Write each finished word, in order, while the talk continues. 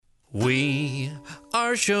We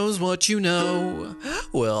are shows what you know.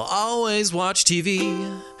 We'll always watch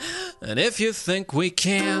TV. And if you think we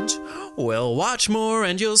can't, well, watch more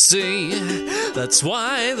and you'll see. That's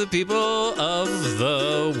why the people of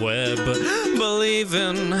the web believe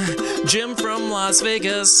in Jim from Las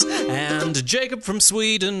Vegas and Jacob from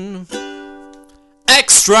Sweden.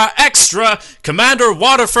 Extra, extra! Commander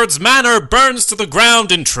Waterford's manor burns to the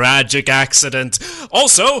ground in tragic accident.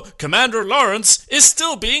 Also, Commander Lawrence is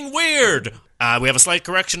still being weird. We have a slight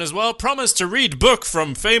correction as well. Promise to read book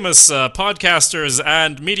from famous podcasters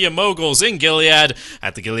and media moguls in Gilead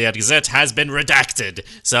at the Gilead Gazette has been redacted.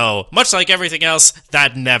 So, much like everything else,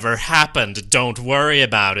 that never happened. Don't worry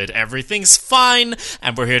about it. Everything's fine,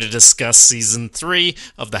 and we're here to discuss Season 3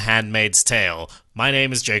 of The Handmaid's Tale. My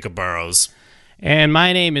name is Jacob Burrows. And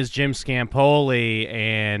my name is Jim Scampoli,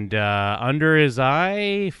 and under his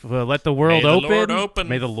eye, let the world open. May the Lord open.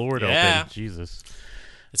 May the Lord open. Jesus.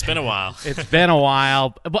 It's been a while. It's been a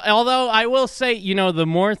while. But although I will say, the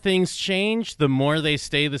more things change, the more they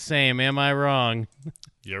stay the same. Am I wrong?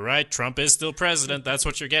 You're right. Trump is still president. That's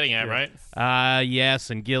what you're getting at, right? Yes,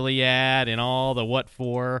 and Gilead and all the what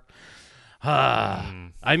for.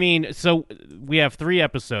 I mean, so we have 3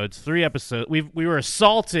 episodes. 3 episodes. We were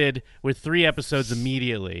assaulted with 3 episodes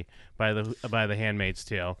immediately by the Handmaid's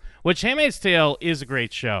Tale, which Handmaid's Tale is a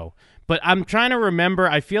great show. But I'm trying to remember.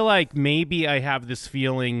 I feel like maybe I have this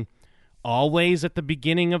feeling always at the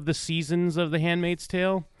beginning of the seasons of the Handmaid's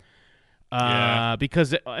Tale.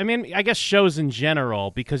 Because I guess shows in general,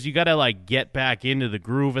 because you got to get back into the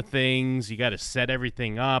groove of things. You got to set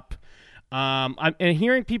everything up. And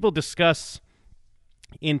hearing people discuss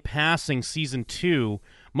in passing season 2,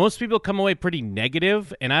 most people come away pretty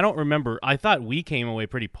negative, and I don't remember. I thought we came away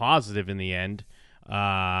pretty positive in the end.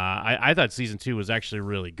 I thought season 2 was actually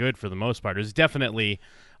really good for the most part. There's definitely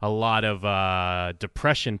a lot of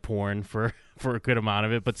depression porn for a good amount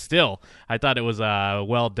of it, but still, I thought it was a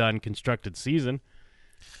well done, constructed season.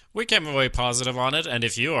 We came away positive on it, and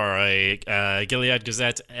if you are a Gilead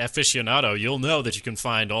Gazette aficionado, you'll know that you can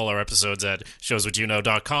find all our episodes at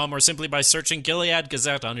showswhatyouknow.com or simply by searching Gilead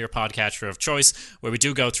Gazette on your podcatcher of choice, where we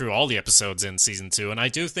do go through all the episodes in Season 2, and I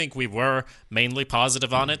do think we were mainly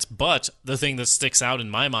positive on it, but the thing that sticks out in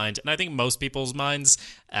my mind, and I think most people's minds,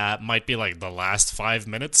 might be the last 5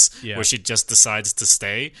 minutes where she just decides to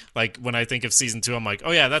stay. When I think of Season 2, I'm like,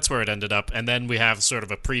 oh yeah, that's where it ended up, and then we have sort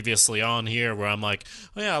of a previously on here where I'm like,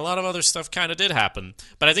 oh yeah, a lot of other stuff kind of did happen.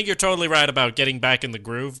 But I think you're totally right about getting back in the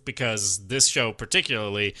groove, because this show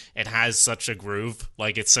particularly, it has such a groove.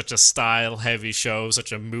 It's such a style-heavy show,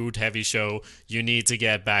 such a mood-heavy show. You need to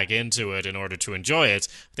get back into it in order to enjoy it.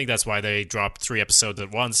 I think that's why they dropped 3 episodes at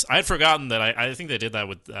once. I had forgotten that I think they did that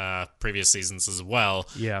with previous seasons as well.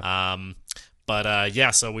 Yeah.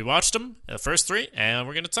 So we watched them, the first 3, and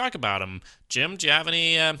we're going to talk about them. Jim, do you have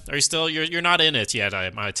any, are you still, you're not in it yet,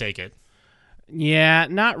 I take it. Yeah,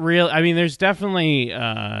 not really. I mean, there's definitely,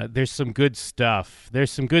 there's some good stuff.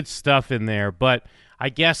 There's some good stuff in there, but I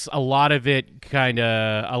guess a lot of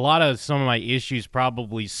some of my issues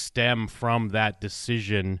probably stem from that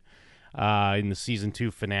decision in the season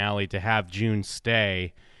 2 finale to have June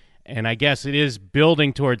stay. And I guess it is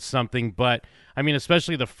building towards something, but I mean,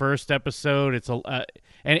 especially the first episode, it's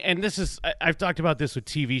and this is, I've talked about this with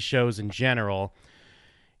TV shows in general.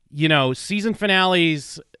 Season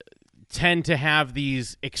finales tend to have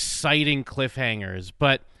these exciting cliffhangers,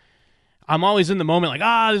 but I'm always in the moment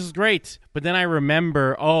this is great. But then I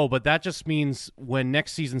remember, but that just means when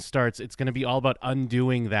next season starts, it's going to be all about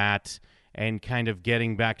undoing that and kind of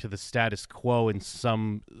getting back to the status quo in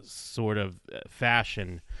some sort of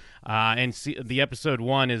fashion. And the episode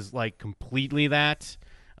 1 is completely that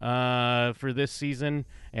for this season,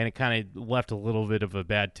 and it kind of left a little bit of a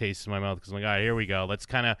bad taste in my mouth, because I'm like, all right, here we go. Let's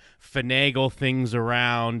kind of finagle things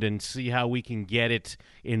around and see how we can get it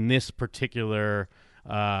in this particular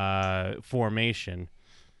formation.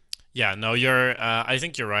 Yeah, no, I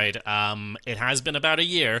think you're right. It has been about a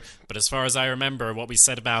year, but as far as I remember, what we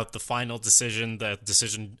said about the final decision,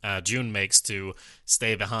 June makes to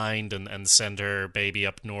stay behind and send her baby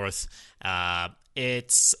up north,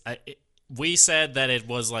 we said that it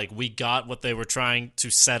was we got what they were trying to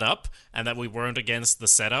set up, and that we weren't against the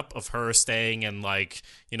setup of her staying and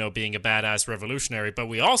being a badass revolutionary. But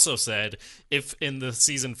we also said, if in the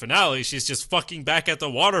season finale she's just fucking back at the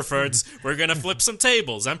Waterfords, we're gonna flip some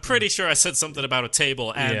tables. I'm pretty sure I said something about a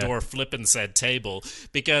table or flippin' said table,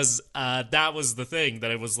 because that was the thing,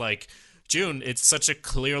 that it was June, it's such a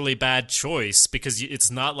clearly bad choice, because it's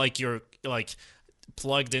not you're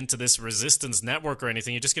plugged into this resistance network or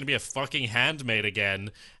anything. You're just going to be a fucking handmaid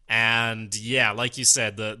again. And yeah, like you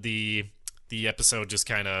said, the the episode just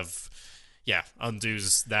kind of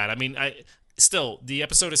undoes that. I mean, the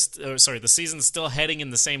episode is the season's still heading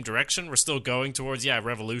in the same direction. We're still going towards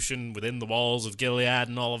revolution within the walls of Gilead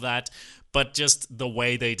and all of that. But just the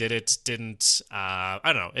way they did it didn't, I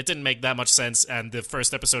don't know, it didn't make that much sense. And the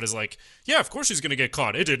first episode is like, yeah, of course she's going to get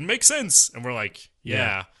caught. It didn't make sense. And we're like,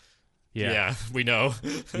 yeah, we know.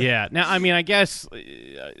 Yeah. Now, I mean, I guess,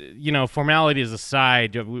 formalities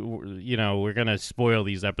aside, we're going to spoil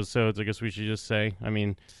these episodes, I guess we should just say. I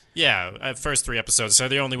mean... Yeah, first 3 episodes. So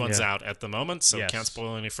the only ones out at the moment, so can't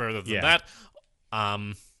spoil any further than that.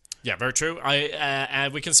 Yeah, very true.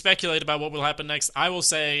 And we can speculate about what will happen next. I will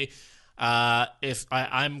say... if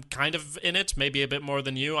I'm kind of in it, maybe a bit more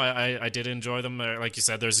than you. I did enjoy them. Like you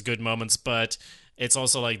said, there's good moments, but it's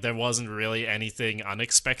also like there wasn't really anything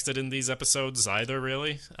unexpected in these episodes either,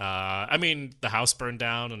 really. I mean, the house burned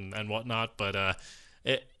down and whatnot, but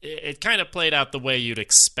it kind of played out the way you'd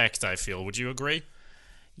expect, I feel. Would you agree?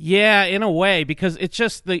 Yeah, in a way, because it's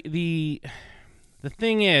just the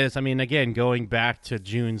thing is, I mean, again, going back to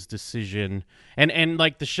June's decision, and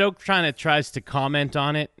like the show tries to comment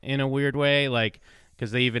on it in a weird way, like,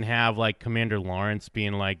 because they even have like Commander Lawrence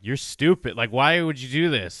being like, "You're stupid. Like, why would you do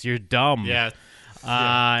this? You're dumb." Yeah.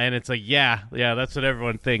 And it's like, yeah, that's what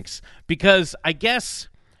everyone thinks. Because I guess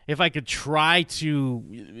if I could try to,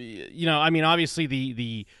 I mean, obviously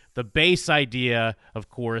the base idea, of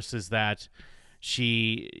course, is that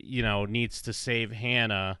she, needs to save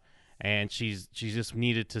Hannah. And she just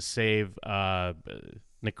needed to save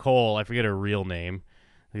Nicole. I forget her real name,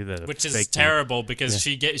 which is terrible because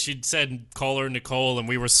she said call her Nicole, and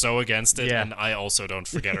we were so against it. Yeah. And I also don't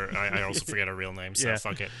forget her. I also forget her real name. So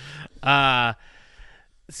fuck it.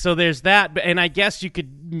 So there's that, and I guess you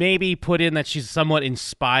could maybe put in that she's somewhat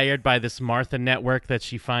inspired by this Martha network that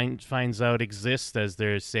she finds out exists as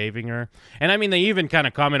they're saving her. And I mean, they even kind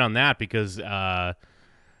of comment on that because.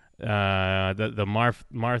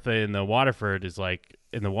 Martha in the Waterford is like,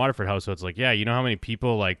 in the Waterford household, it's like, yeah, you know how many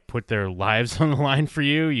people like put their lives on the line for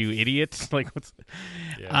you, you idiots. Like, what's?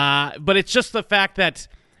 Yeah. But it's just the fact that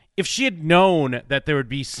if she had known that there would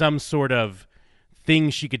be some sort of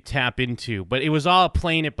thing she could tap into, but it was all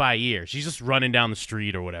playing it by ear. She's just running down the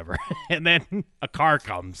street or whatever, and then a car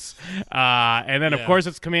comes, and then of course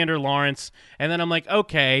it's Commander Lawrence, and then I'm like,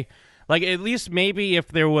 okay, like at least maybe if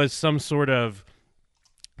there was some sort of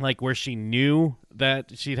like where she knew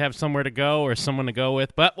that she'd have somewhere to go or someone to go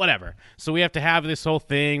with, but whatever. So we have to have this whole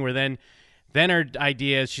thing where then her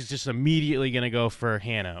idea is she's just immediately going to go for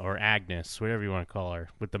Hannah or Agnes, whatever you want to call her,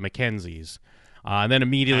 with the Mackenzies, and then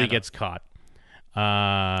immediately gets caught.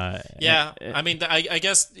 I mean, I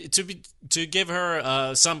guess to give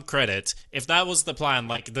her some credit, if that was the plan,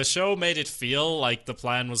 like the show made it feel like the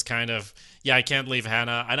plan was kind of, I can't leave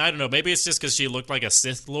Hannah, and I don't know, maybe it's just because she looked like a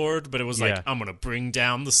Sith Lord, but it was like, I'm gonna bring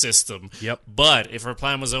down the system. Yep. But if her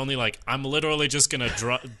plan was only like, I'm literally just gonna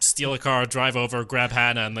steal a car, drive over, grab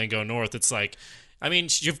Hannah, and then go north, it's like, I mean,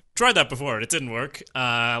 you've tried that before. It didn't work,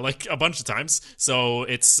 like a bunch of times. So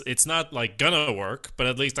it's not like gonna work, but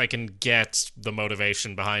at least I can get the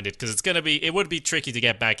motivation behind it because it would be tricky to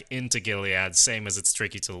get back into Gilead, same as it's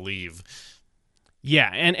tricky to leave. Yeah,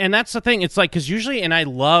 and that's the thing. It's like because usually I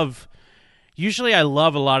love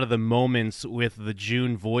a lot of the moments with the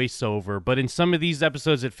June voiceover, but in some of these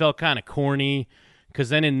episodes it felt kind of corny. Because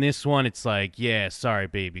then in this one it's like, yeah, sorry,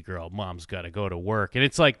 baby girl, mom's got to go to work, and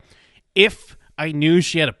it's like if I knew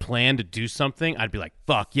she had a plan to do something, I'd be like,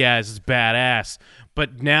 fuck yeah, this is badass.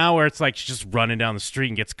 But now where it's like she's just running down the street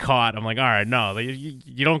and gets caught, I'm like, all right, no,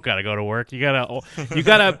 you don't got to go to work. You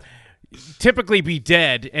gotta typically be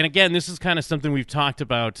dead. And again, this is kind of something we've talked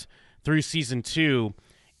about through season 2,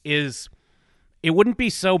 is it wouldn't be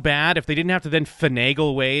so bad if they didn't have to then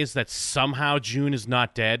finagle ways that somehow June is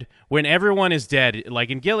not dead. When everyone is dead, like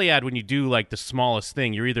in Gilead, when you do like the smallest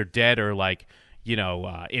thing, you're either dead or like,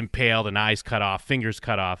 impaled and eyes cut off, fingers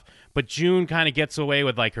cut off. But June kind of gets away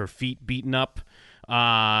with like her feet beaten up.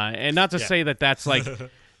 And not to say that that's like,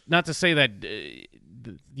 not to say that,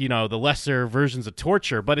 the lesser versions of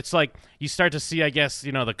torture, but it's like you start to see, I guess,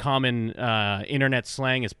 the common internet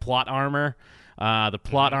slang is plot armor. The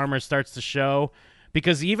plot armor starts to show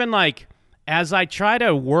because even like, as I try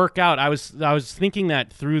to work out, I was thinking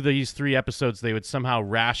that through these 3 episodes, they would somehow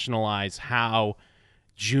rationalize how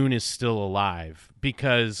June is still alive,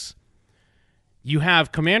 because you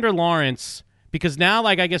have Commander Lawrence, because now,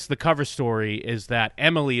 like, I guess the cover story is that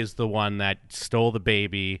Emily is the one that stole the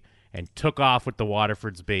baby and took off with the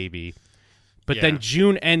Waterford's baby. But Yeah. then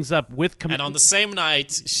June ends up with And on the same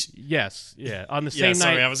night, on the yeah, same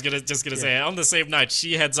sorry, night. I was just gonna say, on the same night,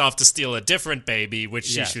 she heads off to steal a different baby, which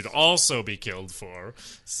she Yes. should also be killed for.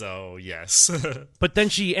 So yes, But then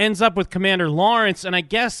she ends up with Commander Lawrence, and I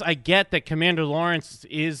guess I get that Commander Lawrence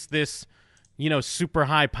is this, super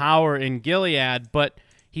high power in Gilead, but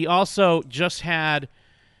he also just had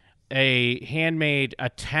a handmaid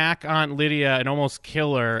attack Aunt Lydia and almost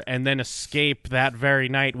kill her, and then escape that very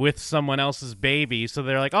night with someone else's baby. So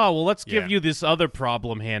they're like, oh, well, let's give Yeah. you this other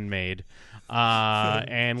problem handmaid,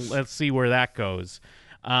 and let's see where that goes.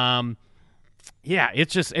 Yeah,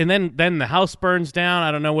 it's just, and then the house burns down.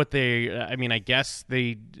 I don't know what I guess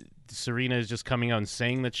Serena is just coming out and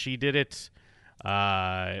saying that she did it,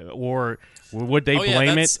 or would they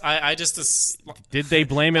blame it? I just Did they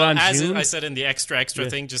blame it on as June? I said in the extra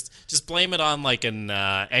thing, just blame it on like an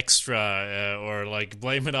extra, or like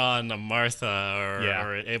blame it on Martha,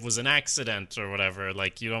 or it was an accident or whatever.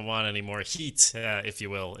 Like, you don't want any more heat, if you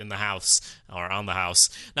will, in the house or on the house.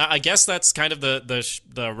 Now, I guess that's kind of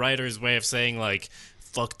the writer's way of saying, like,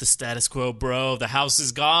 fuck the status quo, bro. The house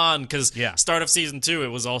is gone. Because start of season 2, it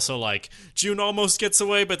was also like June almost gets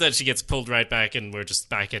away, but then she gets pulled right back, and we're just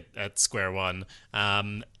back at square one.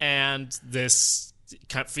 And this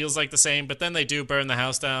feels like the same, but then they do burn the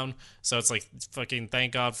house down. So it's like, fucking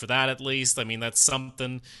thank God for that, at least. I mean, that's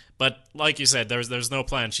something. But like you said, there's no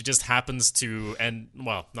plan. She just happens to,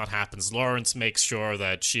 not happens. Lawrence makes sure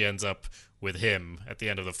that she ends up with him at the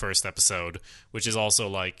end of the first episode, which is also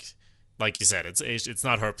like you said, it's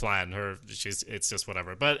not her plan. It's just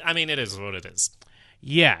whatever. But I mean, it is what it is.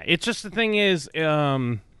 Yeah, it's just the thing is,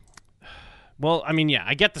 I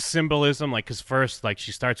get the symbolism, like, because first, like,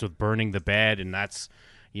 she starts with burning the bed, and that's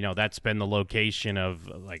been the location of,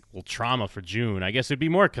 like, trauma for June. I guess it'd be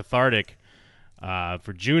more cathartic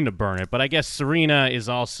for June to burn it, but I guess Serena is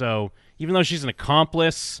also, even though she's an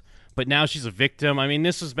accomplice, but now she's a victim. I mean,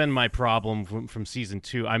 this has been my problem from season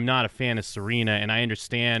 2. I'm not a fan of Serena, and I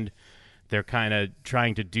understand they're kind of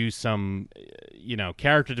trying to do some,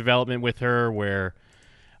 character development with her where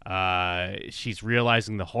she's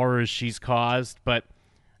realizing the horrors she's caused, but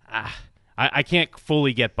I can't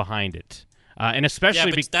fully get behind it. And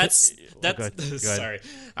especially that's sorry.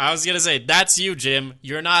 I was gonna say, that's you, Jim.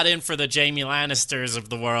 You're not in for the Jaime Lannisters of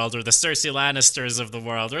the world, or the Cersei Lannisters of the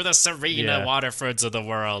world, or the Serena Waterfords of the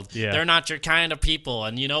world. Yeah. They're not your kind of people,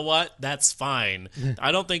 and you know what? That's fine.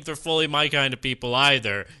 I don't think they're fully my kind of people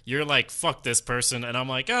either. You're like, fuck this person, and I'm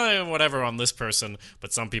like, oh, whatever on this person.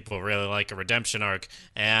 But some people really like a redemption arc,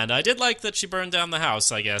 and I did like that she burned down the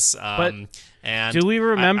house, I guess. And do we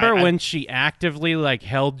remember when she actively, like,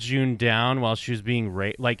 held June down while she was being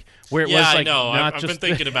raped? Like, where it was, like, I know. not I've just been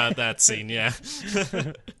thinking about that scene, yeah.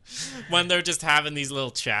 When they're just having these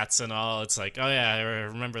little chats and all, it's like, oh, yeah, I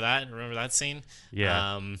remember that. Remember that scene?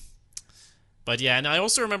 Yeah. But, yeah, and I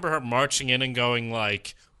also remember her marching in and going,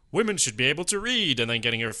 like, women should be able to read, and then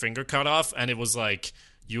getting her finger cut off, and it was like,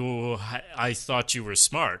 I thought you were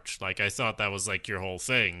smart. Like, I thought that was, like, your whole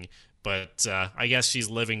thing. But I guess she's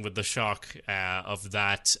living with the shock of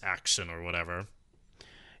that action or whatever.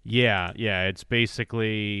 Yeah, it's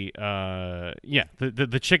basically,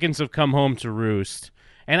 the chickens have come home to roost.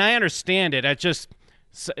 And I understand it. I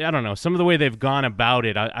don't know, some of the way they've gone about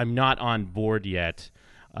it, I'm not on board yet.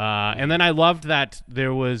 And then I loved that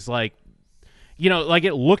there was, like, like,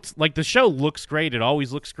 it looked, like, the show looks great. It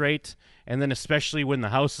always looks great. And then especially when the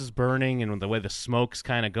house is burning and the way the smoke's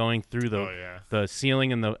kind of going through the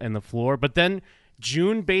ceiling and the floor. But then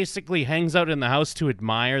June basically hangs out in the house to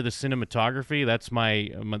admire the cinematography. That's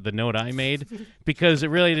the note I made, because it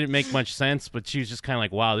really didn't make much sense. But she was just kind of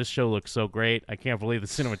like, wow, this show looks so great. I can't believe the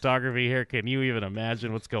cinematography here. Can you even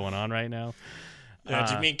imagine what's going on right now? Do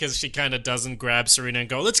you mean because she kind of doesn't grab Serena and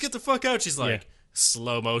go, let's get the fuck out? She's like...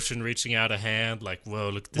 slow motion reaching out a hand, like, whoa,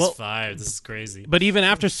 look at this fire, this is crazy. But even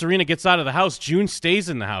after Serena gets out of the house, June stays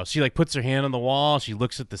in the house. She, like, puts her hand on the wall, she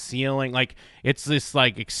looks at the ceiling, like, it's this,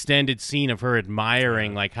 like, extended scene of her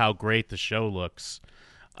admiring, like, how great the show looks.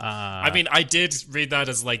 I mean, I did read that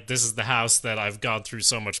as, like, this is the house that I've gone through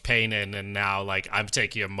so much pain in, and now, like, I'm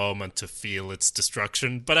taking a moment to feel its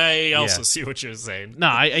destruction. But I also see what you're saying. No,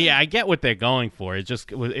 I get what they're going for. It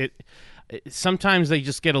just sometimes they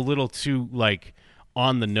just get a little too, like,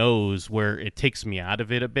 on the nose, where it takes me out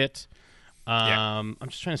of it a bit. I'm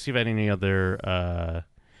just trying to see if I had any other.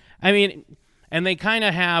 I mean, and they kind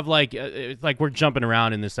of have, like we're jumping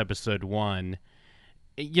around in this episode 1.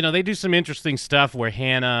 They do some interesting stuff where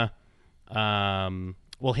Hannah,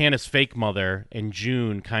 Hannah's fake mother and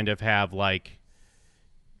June kind of have like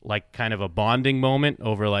kind of a bonding moment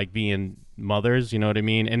over, like, being mothers. You know what I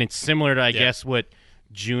mean? And it's similar to, I guess, what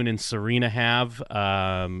June and Serena have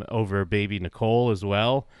over baby Nicole as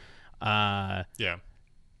well. Yeah.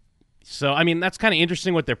 So, I mean, that's kind of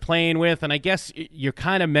interesting what they're playing with, and I guess you're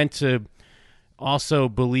kind of meant to also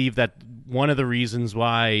believe that one of the reasons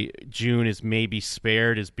why June is maybe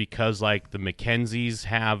spared is because, like, the Mackenzies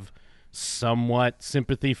have somewhat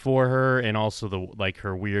sympathy for her, and also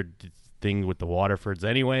her weird thing with the Waterfords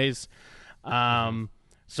anyways.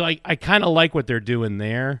 So I kind of like what they're doing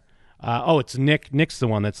there. It's Nick. Nick's the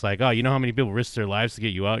one that's like, oh, you know how many people risk their lives to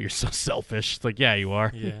get you out? You're so selfish. It's like, yeah, you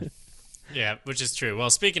are. Yeah. Yeah, which is true. Well,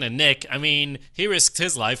 speaking of Nick, I mean, he risked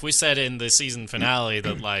his life. We said in the season finale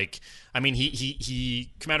that, like, I mean,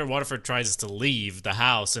 he Commander Waterford tries to leave the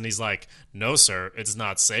house, and he's like, no, sir, it's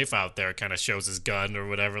not safe out there, kind of shows his gun or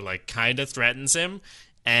whatever, like, kind of threatens him.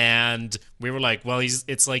 And we were like, well, he's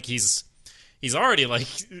already, like,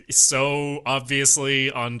 so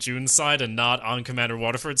obviously on June's side and not on Commander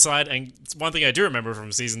Waterford's side. And one thing I do remember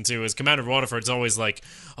from season 2 is Commander Waterford's always like,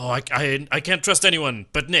 oh, I can't trust anyone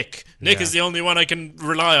but Nick. Nick is the only one I can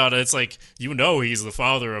rely on. And it's like, you know, he's the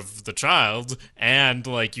father of the child, and,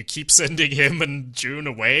 like, you keep sending him and June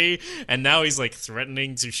away, and now he's, like,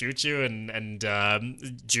 threatening to shoot you, and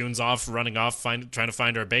June's running off, trying to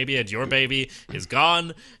find her baby, and your baby is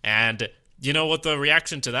gone, and... You know what the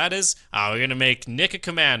reaction to that is? We're going to make Nick a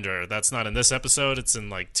commander. That's not in this episode. It's in,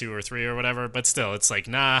 like, 2 or 3 or whatever. But still, it's like,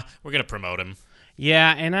 nah, we're going to promote him.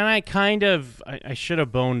 Yeah, and then I should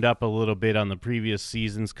have boned up a little bit on the previous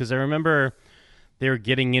seasons, because I remember they were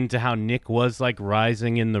getting into how Nick was, like,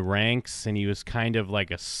 rising in the ranks, and he was kind of like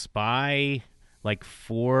a spy, like,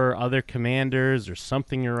 for other commanders or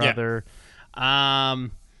something or other.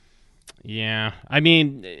 Yeah, I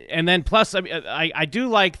mean, and then plus, I do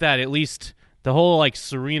like that at least the whole, like,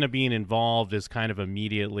 Serena being involved is kind of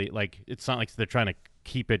immediately, like, it's not like they're trying to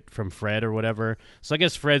keep it from Fred or whatever. So I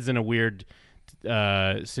guess Fred's in a weird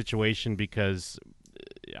situation because,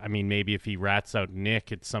 I mean, maybe if he rats out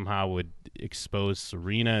Nick, it somehow would expose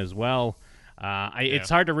Serena as well.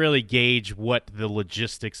 It's hard to really gauge what the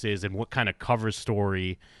logistics is and what kind of cover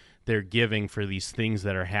story they're giving for these things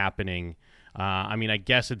that are happening. I mean, I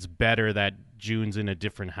guess it's better that June's in a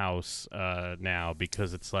different house now,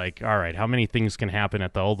 because it's like, all right, how many things can happen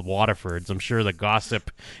at the old Waterfords? I'm sure the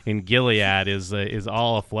gossip in Gilead is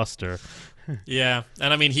all a fluster. Yeah,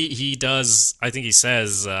 and I mean, he does. I think he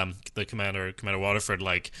says the Commander Waterford,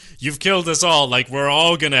 like, you've killed us all. Like, we're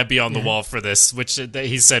all gonna be on the wall for this, which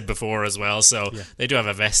he said before as well. So they do have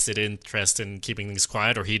a vested interest in keeping things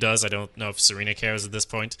quiet, or he does. I don't know if Serena cares at this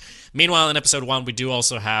point. Meanwhile, in episode 1, we do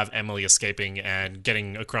also have Emily escaping and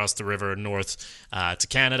getting across the river north to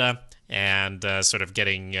Canada. And sort of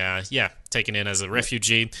getting, taken in as a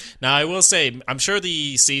refugee. Now, I will say, I'm sure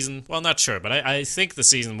the season, well, not sure, but I think the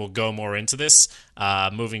season will go more into this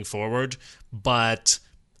moving forward. But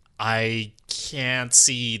I can't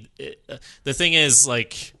see... The thing is,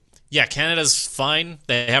 like, yeah, Canada's fine.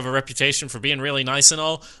 They have a reputation for being really nice and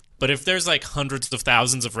all. But if there's, like, hundreds of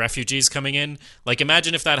thousands of refugees coming in, like,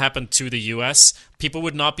 imagine if that happened to the U.S., people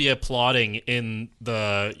would not be applauding in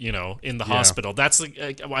the, hospital. That's,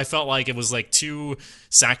 I felt like it was, like, too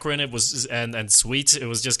saccharine. It was, and sweet. It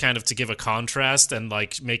was just kind of to give a contrast and,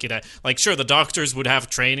 like, make it sure, the doctors would have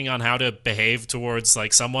training on how to behave towards,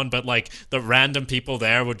 like, someone, but, like, the random people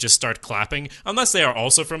there would just start clapping, unless they are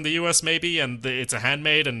also from the U.S. maybe, and it's a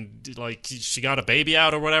handmaid, and, like, she got a baby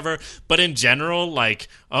out or whatever. But in general, like,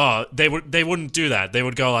 they wouldn't do that. They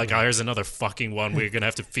would go like, here's another fucking one we're going to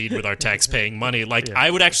have to feed with our tax-paying money. Like,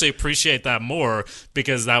 I would actually appreciate that more,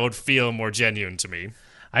 because that would feel more genuine to me.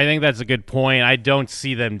 I think that's a good point. I don't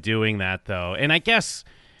see them doing that, though. And I guess,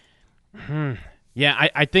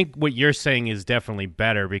 I think what you're saying is definitely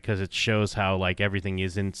better, because it shows how, like, everything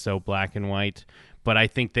isn't so black and white. But I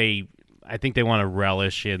think they want to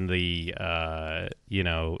relish in the,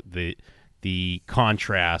 the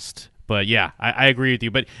contrast. But yeah, I agree with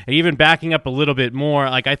you. But even backing up a little bit more,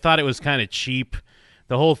 like, I thought it was kind of cheap.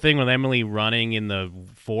 The whole thing with Emily running in the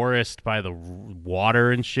forest by the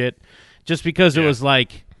water and shit, just because it was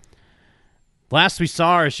like, last we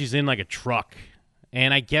saw her, she's in like a truck.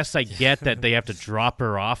 And I guess I get that they have to drop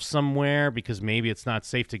her off somewhere because maybe it's not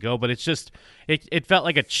safe to go. But it's just, it felt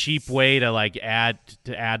like a cheap way to like add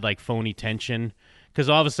like phony tension. Because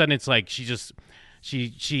all of a sudden it's like she's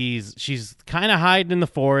kind of hiding in the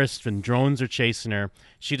forest and drones are chasing her.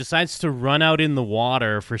 She decides to run out in the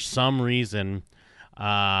water for some reason,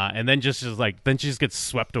 and then she just gets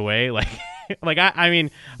swept away. Like, I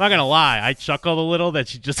mean, I'm not gonna lie, I chuckled a little that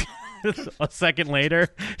she just a second later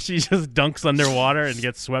she just dunks underwater and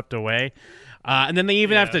gets swept away. And then they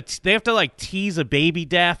even have to like tease a baby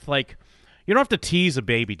death. Like, you don't have to tease a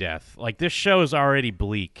baby death. Like, this show is already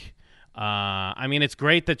bleak. I mean, it's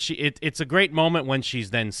great that it's a great moment when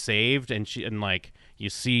she's then saved, and like you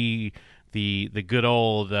see the good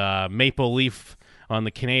old maple leaf on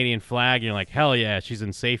the Canadian flag, and you're like, hell yeah, she's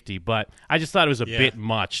in safety. But I just thought it was a bit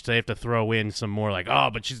much to have to throw in some more like, oh,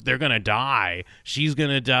 but they're gonna die. She's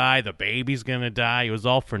gonna die. The baby's gonna die. It was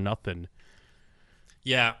all for nothing.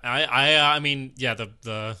 Yeah, I mean, yeah,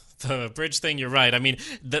 the bridge thing, you're right. I mean,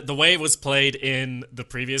 the way it was played in the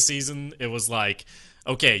previous season, it was like,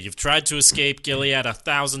 okay, you've tried to escape Gilead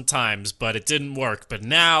 1,000 times, but it didn't work. But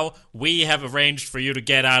now we have arranged for you to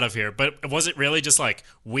get out of here. But was it really just like,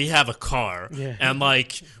 we have a car, and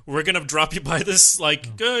like, we're gonna drop you by this,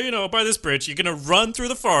 like, by this bridge. You're gonna run through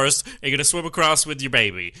the forest, and you're gonna swim across with your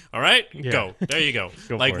baby. All right, go. There you go.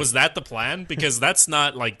 Like, was that the plan? Because that's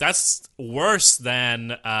not like, that's worse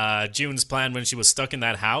than June's plan when she was stuck in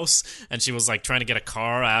that house and she was like trying to get a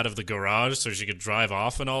car out of the garage so she could drive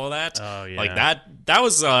off and all of that. Oh yeah, like that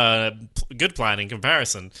was a good plan in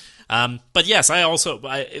comparison. But yes,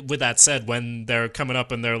 with that said, when they're coming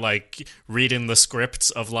up and they're like reading the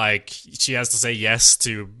script of like she has to say yes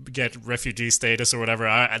to get refugee status or whatever,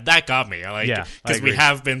 that got me. Because we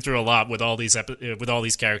have been through a lot with all these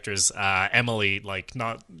characters. Emily, like,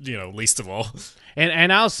 not least of all.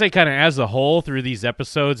 And I'll say, kind of as a whole through these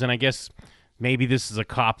episodes, and I guess maybe this is a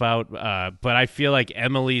cop out, but I feel like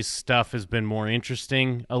Emily's stuff has been more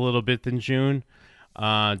interesting a little bit than June,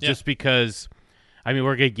 just because. I mean,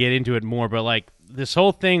 we're going to get into it more, but, like, this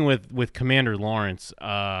whole thing with Commander Lawrence,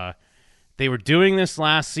 they were doing this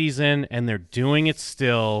last season, and they're doing it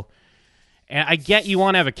still. And I get you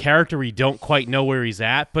want to have a character where you don't quite know where he's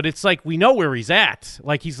at, but it's like we know where he's at.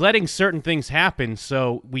 Like, he's letting certain things happen,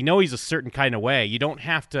 so we know he's a certain kind of way. You don't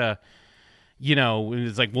have to,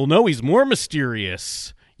 it's like, well, no, he's more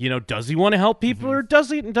mysterious. Does he want to help people, or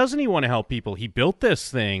doesn't he want to help people? He built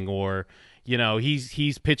this thing, or...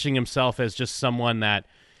 he's pitching himself as just someone that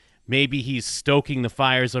maybe he's stoking the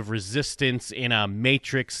fires of resistance in a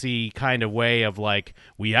matrixy kind of way of like,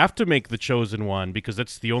 we have to make the chosen one because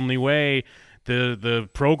that's the only way the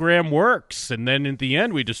program works. And then in the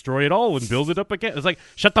end, we destroy it all and build it up again. It's like,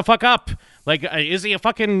 shut the fuck up. Like, is he a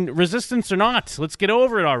fucking resistance or not? Let's get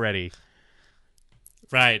over it already.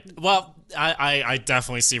 Right. Well, I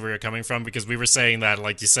definitely see where you're coming from, because we were saying that,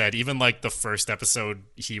 like you said, even like the first episode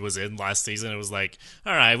he was in last season, it was like,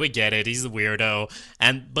 all right, we get it. He's the weirdo.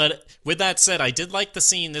 But with that said, I did like the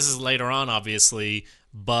scene. This is later on, obviously.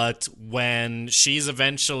 But when she's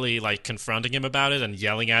eventually like confronting him about it and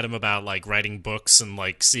yelling at him about like writing books and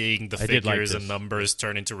like seeing the figures and numbers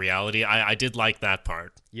turn into reality, I did like that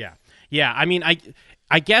part. Yeah. Yeah. I mean,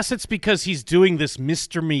 I guess it's because he's doing this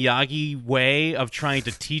Mr. Miyagi way of trying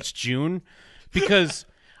to teach June, because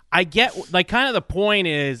I get, like, kind of the point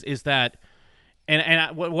is that,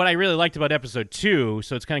 and what I really liked about episode 2,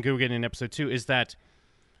 so it's kind of good we're getting in episode 2, is that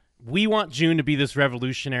we want June to be this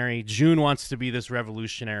revolutionary. June wants to be this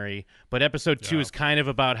revolutionary, but episode 2 is kind of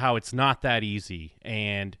about how it's not that easy,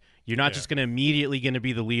 and you're not just going to immediately going to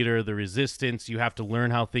be the leader of the resistance. You have to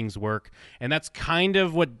learn how things work, and that's kind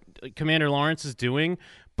of what Commander Lawrence is doing,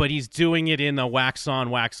 but he's doing it in a wax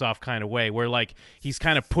on, wax off kind of way, where like he's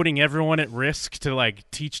kind of putting everyone at risk to like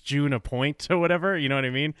teach June a point or whatever. You know what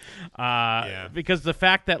I mean? Because the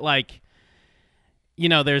fact that like,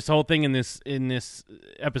 there's a whole thing in this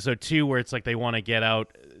episode 2 where it's like they want to get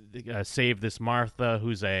out, save this Martha,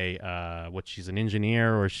 who's she's an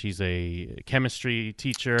engineer or she's a chemistry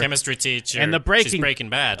teacher. And she's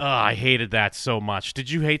Breaking Bad. Oh, I hated that so much.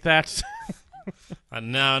 Did you hate that?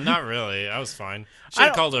 No, not really. I was fine. Should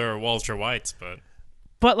have called her Walter White,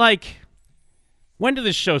 but like, when did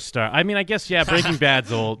this show start? I mean, I guess Breaking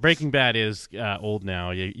Bad's old. Breaking Bad is old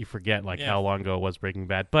now. You forget how long ago it was Breaking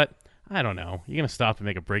Bad, but I don't know. You're gonna stop and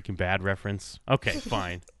make a Breaking Bad reference? Okay,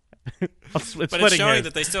 fine. But it's showing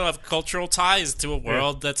that they still have cultural ties to a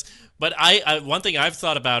world that's... But one thing I've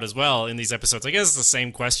thought about as well in these episodes, I guess it's the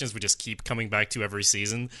same questions we just keep coming back to every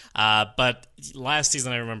season. But last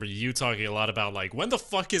season, I remember you talking a lot about, like, when the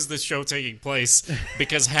fuck is this show taking place?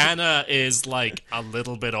 Because Hannah is, like, a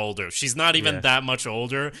little bit older. She's not even that much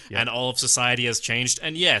older, and all of society has changed.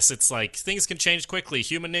 And yes, it's like, things can change quickly.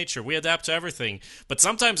 Human nature, we adapt to everything. But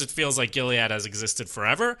sometimes it feels like Gilead has existed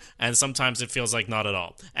forever, and sometimes it feels like not at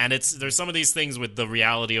all. And there's some of these things with the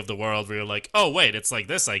reality of the world where you're like, oh, wait, it's like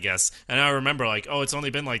this, I guess. And I remember like, oh, it's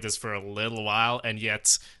only been like this for a little while, and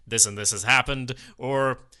yet this and this has happened.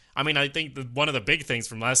 Or I mean, I think one of the big things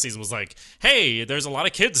from last season was like, hey, there's a lot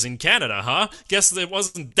of kids in Canada, huh? Guess it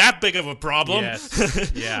wasn't that big of a problem.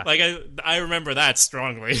 Yes. Yeah. Like, I remember that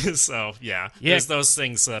strongly. So, yeah. There's those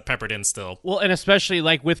things peppered in still. Well, and especially,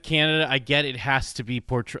 like, with Canada, I get it has to be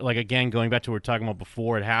portrayed, like, again, going back to what we were talking about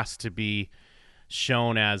before, it has to be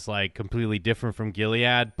shown as, like, completely different from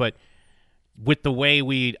Gilead, but with the way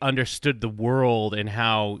we understood the world and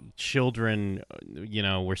how children,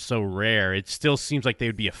 were so rare, it still seems like they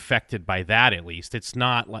would be affected by that. At least it's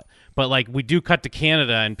not like, but like we do cut to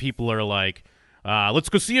Canada and people are like, let's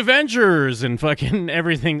go see Avengers and fucking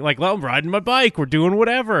everything. Like, well, I'm riding my bike, we're doing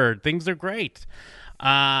whatever, things are great.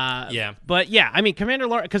 Yeah, but yeah, I mean, Commander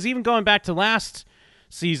Lawrence, because even going back to last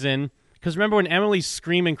season. Because remember when Emily's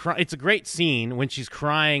screaming, it's a great scene when she's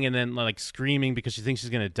crying and then like screaming because she thinks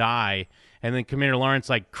she's gonna die, and then Commander Lawrence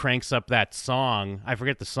like cranks up that song. I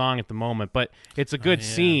forget the song at the moment, but it's a good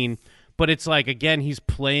scene. But it's like again, he's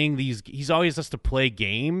playing these. He's always has to play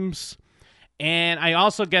games, and I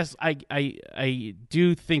also guess I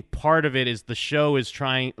do think part of it is the show is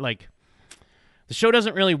trying like the show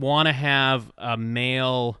doesn't really want to have a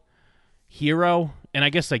male hero. And I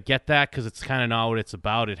guess I get that because it's kind of not what it's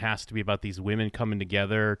about. It has to be about these women coming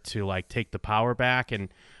together to like take the power back. And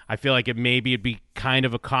I feel like it'd be kind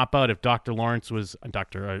of a cop out if Commander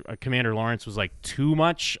Lawrence was like too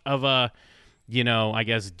much of a, I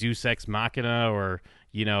guess Deus Ex Machina or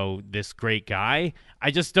this great guy.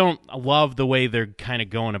 I just don't love the way they're kind of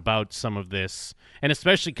going about some of this, and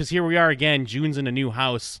especially because here we are again. June's in a new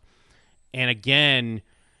house, and again.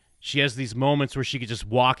 She has these moments where she could just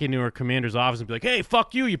walk into her commander's office and be like, hey,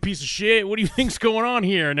 fuck you, you piece of shit. What do you think's going on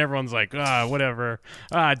here? And everyone's like, whatever.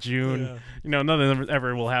 June. Yeah. Nothing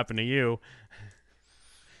ever will happen to you.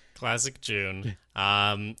 Classic June.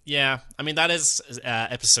 Yeah, I mean, that is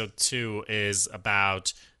episode 2 is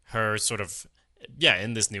about her sort of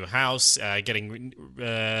in this new house, getting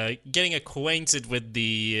acquainted with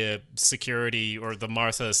the security or the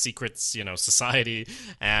Martha Secrets, society,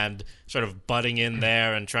 and sort of butting in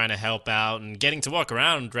there and trying to help out and getting to walk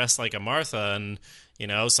around dressed like a Martha. And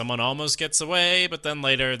someone almost gets away, but then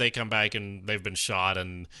later they come back and they've been shot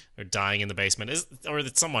and are dying in the basement. Or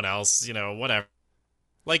it's someone else, whatever.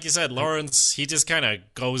 Like you said, Lawrence, he just kind of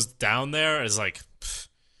goes down there as like.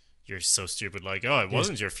 You're so stupid, like, oh, it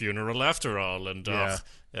wasn't your funeral after all, and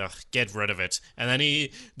get rid of it. And then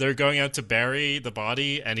they're going out to bury the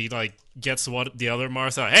body, and he like gets the other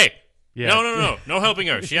Martha, hey, no helping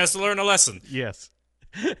her. She has to learn a lesson. Yes.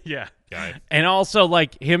 Yeah. Guy. And also,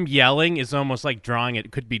 like, him yelling is almost like drawing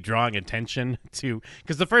attention to,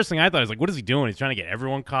 because the first thing I thought is like, what is he doing? He's trying to get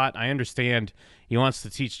everyone caught. I understand he wants to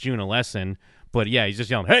teach June a lesson, but yeah, he's just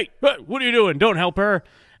yelling, hey, what are you doing? Don't help her.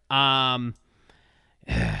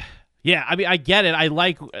 Yeah, I mean, I get it. I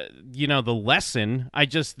like, the lesson.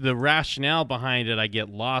 The rationale behind it, I get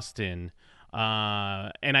lost in.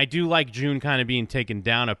 And I do like June kind of being taken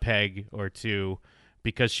down a peg or two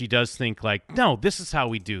because she does think like, no, this is how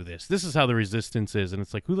we do this. This is how the resistance is. And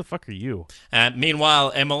it's like, who the fuck are you?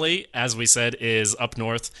 Meanwhile, Emily, as we said, is up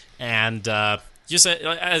north. And as you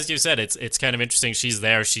said, it's kind of interesting. She's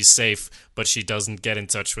there, she's safe, but she doesn't get in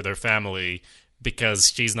touch with her family. Because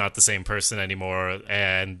she's not the same person anymore,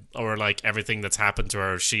 or like everything that's happened to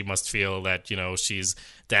her, she must feel that she's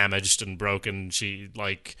damaged and broken.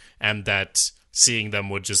 And that seeing them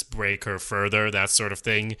would just break her further, that sort of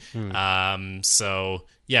thing. So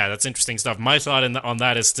yeah, that's interesting stuff. My thought on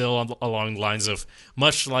that is still along the lines of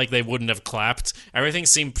much like they wouldn't have clapped. Everything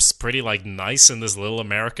seems pretty like nice in this little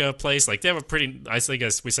America place. Like they have a pretty, I think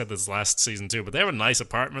we said this last season too, but they have a nice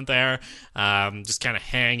apartment there, just kind of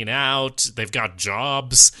hanging out. They've got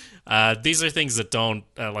jobs. These are things that don't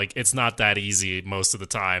it's not that easy most of the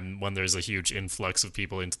time when there's a huge influx of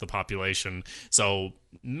people into the population. So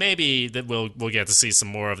maybe that we'll get to see some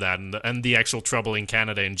more of that and the actual trouble in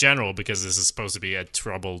Canada in general, because this is supposed to be a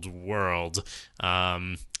troubled world.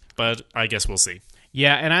 But I guess we'll see.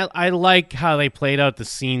 Yeah, and I like how they played out the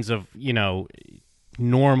scenes of,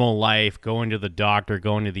 normal life, going to the doctor,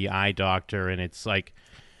 going to the eye doctor, and it's like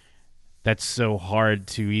that's so hard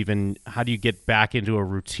to even, how do you get back into a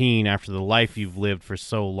routine after the life you've lived for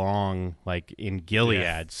so long, like in Gilead?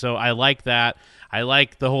 Yeah. So I like that. I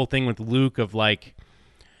like the whole thing with Luke of like,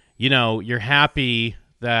 you're happy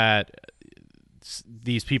that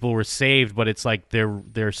these people were saved, but it's like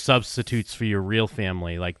they're substitutes for your real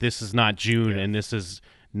family. Like, this is not June and this is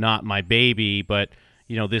not my baby, but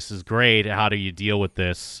this is great. How do you deal with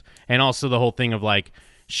this? And also the whole thing of like,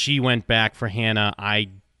 she went back for Hannah. I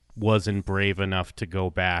wasn't brave enough to go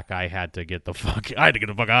back. I had to get the fuck out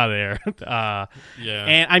of there. Yeah.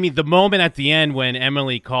 And I mean, the moment at the end when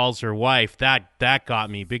Emily calls her wife, that got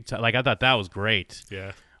me big time. Like, I thought that was great.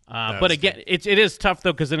 Yeah. But again, it is tough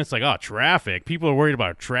though, because then it's like, oh, traffic. People are worried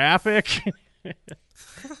about traffic.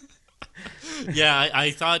 Yeah,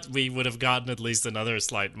 I thought we would have gotten at least another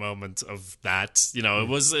slight moment of that. You know, it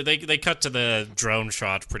was they cut to the drone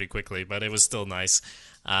shot pretty quickly, but it was still nice.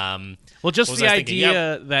 Well, just the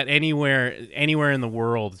idea that anywhere in the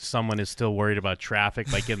world, someone is still worried about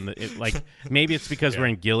traffic. Like maybe it's because we're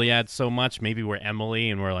in Gilead so much. Maybe we're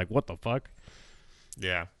Emily and we're like, what the fuck?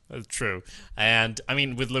 Yeah, that's true. And I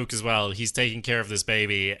mean, with Luke as well, he's taking care of this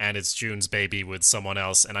baby, and it's June's baby with someone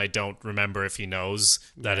else. And I don't remember if he knows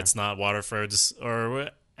that it's not Waterford's,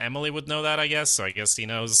 or Emily would know that, I guess. So I guess he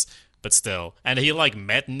knows. But still. And he, like,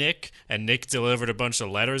 met Nick, and Nick delivered a bunch of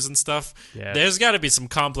letters and stuff. Yes. There's got to be some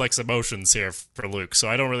complex emotions here for Luke, so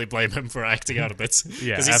I don't really blame him for acting out a bit.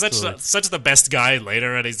 Yeah, because he's absolutely. such the best guy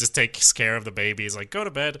later, and he just takes care of the baby. He's like, go to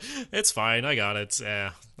bed. It's fine. I got it.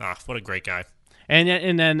 What a great guy.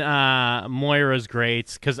 And then Moira's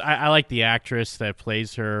great, because I like the actress that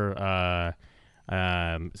plays her.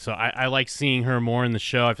 So I like seeing her more in the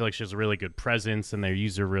show. I feel like she has a really good presence, and they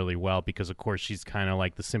use her really well because, of course, she's kind of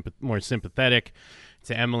like more sympathetic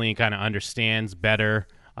to Emily and kind of understands better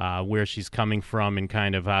where she's coming from and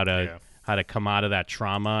kind of how to come out of that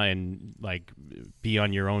trauma and like be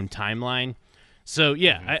on your own timeline. So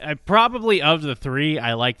yeah, I probably of the three,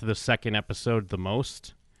 I liked the second episode the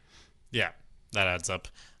most. Yeah, that adds up.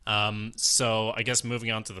 So I guess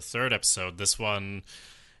moving on to the third episode, this one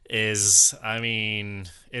is, I mean,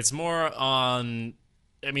 it's more on,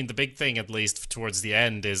 I mean, the big thing, at least towards the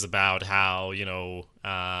end, is about how, you know,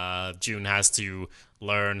 June has to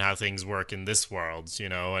learn how things work in this world, you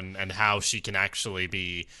know, and how she can actually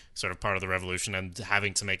be sort of part of the revolution and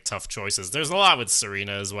having to make tough choices. There's a lot with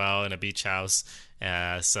Serena as well in a beach house.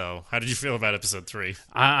 So how did you feel about episode 3?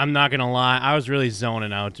 I'm not going to lie. I was really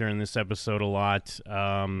zoning out during this episode a lot.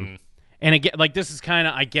 And again, like, this is kind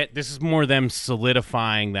of, this is more them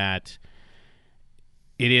solidifying that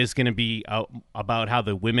it is going to be about how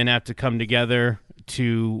the women have to come together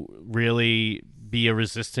to really be a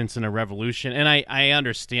resistance and a revolution. And I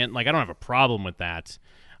understand, like, I don't have a problem with that.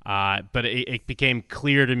 But it became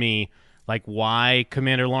clear to me, like, why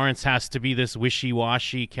Commander Lawrence has to be this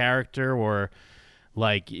wishy-washy character, or,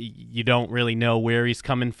 like, you don't really know where he's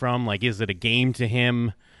coming from. Like, is it a game to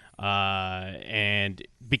him? And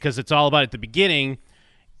because it's all about, at the beginning,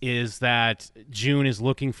 is that June is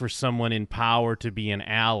looking for someone in power to be an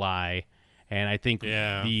ally, and I think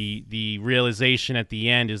the realization at the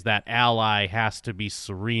end is that ally has to be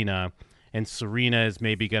Serena, and Serena is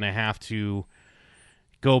maybe going to have to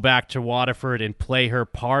go back to Waterford and play her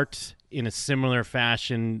part in a similar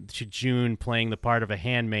fashion to June playing the part of a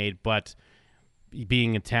handmaid, but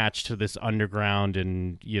being attached to this underground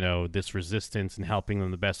and, you know, this resistance and helping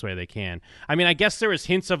them the best way they can. I mean, I guess there was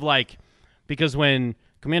hints of, like, because when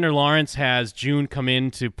Commander Lawrence has June come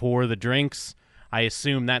in to pour the drinks, I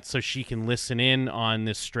assume that's so she can listen in on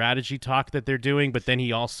this strategy talk that they're doing, but then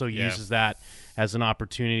he also uses that as an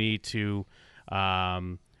opportunity to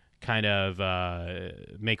kind of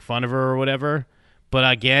make fun of her or whatever.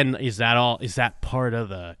 But again, is that part of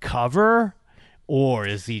the cover? Or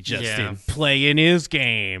is he just playing his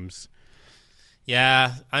games?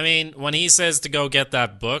 Yeah, I mean, when he says to go get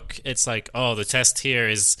that book, it's like, oh, the test here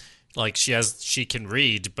is, like, she can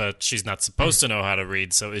read, but she's not supposed to know how to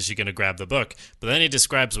read, so is she going to grab the book? But then he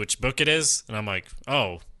describes which book it is, and I'm like,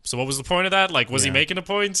 oh, so what was the point of that? Like, was he making a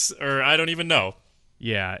point? Or I don't even know.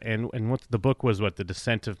 Yeah, and what the book was, The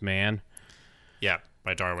Descent of Man? Yeah,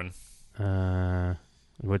 by Darwin.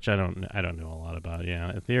 Which I don't know a lot about.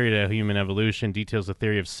 Yeah, a theory of human evolution details the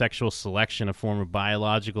theory of sexual selection, a form of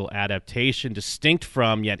biological adaptation distinct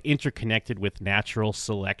from yet interconnected with natural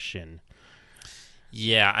selection.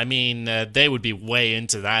 Yeah, I mean, they would be way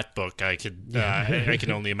into that book. I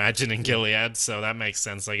can only imagine in Gilead, so that makes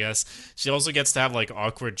sense, I guess. She also gets to have, like,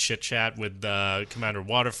 awkward chit chat with Commander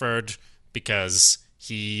Waterford because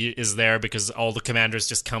he is there because all the commanders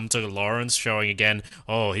just come to Lawrence, showing again,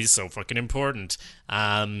 oh, he's so fucking important.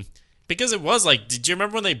 Because it was like, did you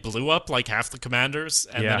remember when they blew up like half the commanders?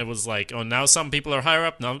 And then it was like, oh, now some people are higher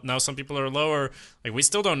up, now some people are lower. Like, we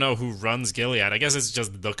still don't know who runs Gilead. I guess it's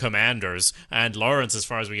just the commanders. And Lawrence, as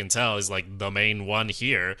far as we can tell, is like the main one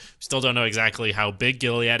here. Still don't know exactly how big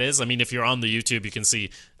Gilead is. I mean, if you're on the YouTube, you can see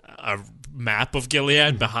a map of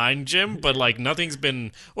Gilead behind Jim, but like nothing's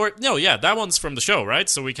been, or no, yeah, that one's from the show, right?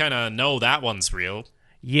 So we kind of know that one's real.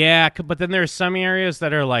 Yeah, but then there are some areas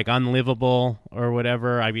that are like unlivable or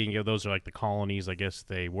whatever. I mean, those are like the colonies, I guess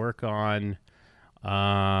they work on.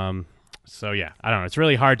 So yeah, I don't know. It's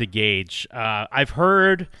really hard to gauge. I've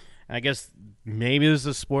heard, and I guess maybe this is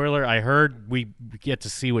a spoiler. I heard we get to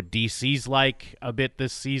see what DC's like a bit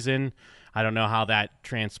this season. I don't know how that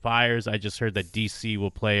transpires. I just heard that DC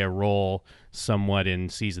will play a role somewhat in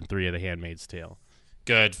season 3 of The Handmaid's Tale.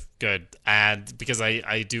 Good. And because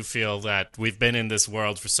I do feel that we've been in this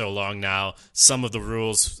world for so long now, some of the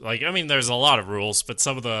rules, there's a lot of rules, but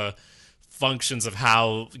some of the functions of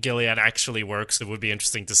how Gilead actually works, it would be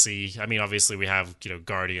interesting to see. I mean, obviously we have,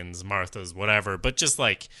 Guardians, Marthas, whatever, but just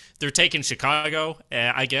they're taking Chicago,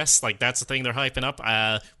 I guess, that's the thing they're hyping up.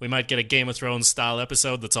 We might get a Game of Thrones style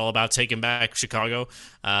episode that's all about taking back Chicago.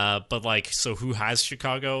 But so who has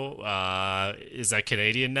Chicago? Is that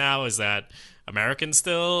Canadian now? Is that American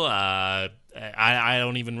still? I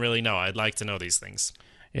don't even really know. I'd like to know these things.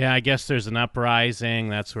 Yeah, I guess there's an uprising.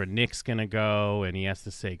 That's where Nick's going to go, and he has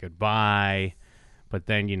to say goodbye. But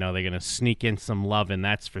then, they're going to sneak in some loving,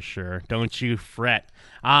 that's for sure. Don't you fret.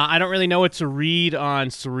 I don't really know what to read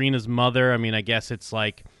on Serena's mother. I mean, I guess it's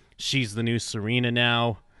she's the new Serena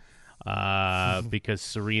now because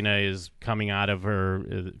Serena is coming out of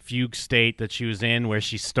her fugue state that she was in where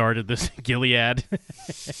she started this Gilead.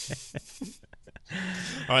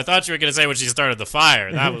 Oh, I thought you were going to say when she started the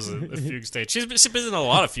fire. That was a fugue state. She's been in a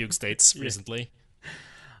lot of fugue states recently.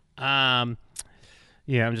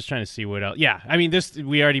 Yeah, I'm just trying to see what else. Yeah, I mean,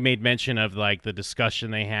 we already made mention of the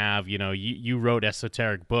discussion they have. You wrote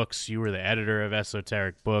Esoteric Books. You were the editor of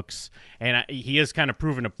Esoteric Books, and he has kind of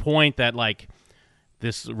proven a point that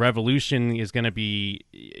this revolution is going to be.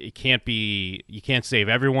 You can't save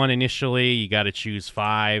everyone initially. You got to choose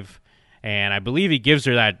 5. And I believe he gives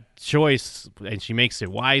her that choice, and she makes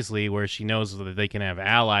it wisely, where she knows that they can have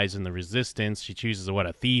allies in the resistance. She chooses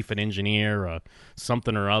a thief, an engineer, a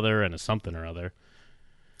something or other, and a something or other.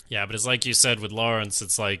 Yeah, but it's like you said with Lawrence,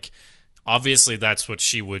 it's obviously that's what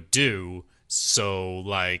she would do. So,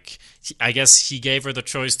 I guess he gave her the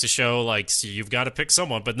choice to show, so you've got to pick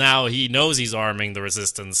someone. But now he knows he's arming the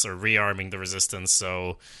resistance or rearming the resistance,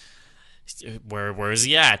 so where is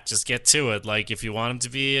he at? Just get to it. If you want him to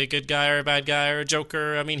be a good guy or a bad guy or a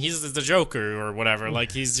Joker, I mean, he's the Joker or whatever.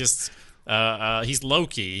 He's just he's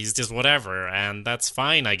Loki. He's just whatever, and that's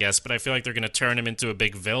fine, I guess. But I feel like they're going to turn him into a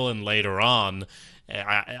big villain later on.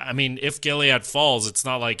 I mean, if Gilead falls, it's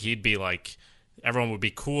not like he'd be everyone would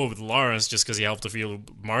be cool with Lawrence just because he helped a few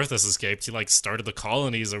Marthas escaped. He started the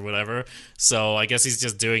colonies or whatever. So I guess he's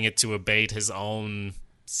just doing it to abate his own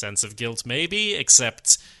sense of guilt, maybe.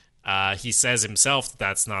 Except he says himself that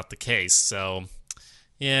that's not the case. So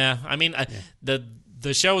yeah, I mean,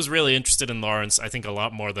 the show is really interested in Lawrence. I think a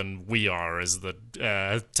lot more than we are is the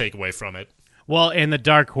takeaway from it. Well, and the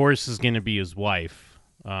Dark Horse is going to be his wife.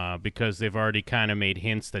 Because they've already kind of made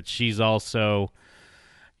hints that she's also,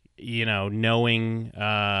 knowing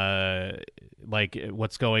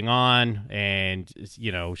what's going on, and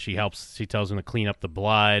she tells him to clean up the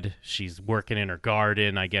blood. She's working in her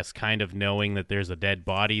garden, I guess, kind of knowing that there's a dead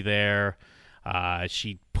body there.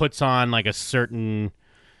 She puts on a certain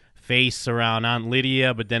face around Aunt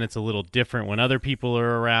Lydia, but then it's a little different when other people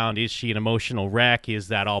are around. Is she an emotional wreck? Is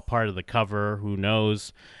that all part of the cover? Who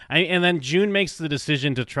knows? And then June makes the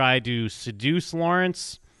decision to try to seduce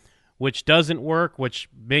Lawrence, which doesn't work, which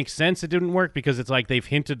makes sense it didn't work because it's they've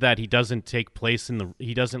hinted that he doesn't take part in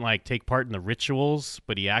the rituals,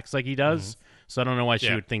 but he acts like he does. Mm-hmm. So I don't know why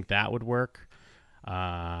she would think that would work.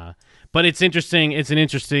 But it's interesting. It's an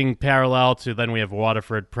interesting parallel to then we have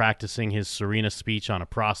Waterford practicing his Serena speech on a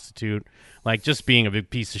prostitute, just being a big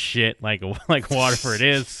piece of shit, like Waterford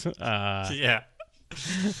is. Yeah.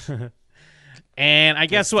 And I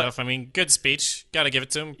guess stuff. I mean, good speech. Got to give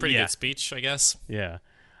it to him. Pretty good speech, I guess. Yeah.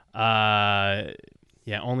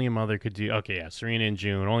 Yeah, only a mother could do. Okay, yeah, Serena and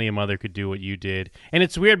June. Only a mother could do what you did, and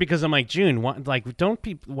it's weird because I'm June. Why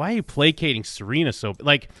are you placating Serena so?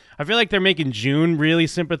 I feel like they're making June really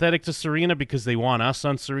sympathetic to Serena because they want us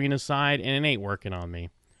on Serena's side, and it ain't working on me.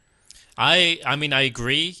 I mean, I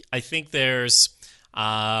agree. I think there's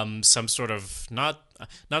some sort of not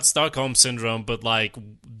Stockholm syndrome, but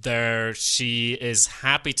she is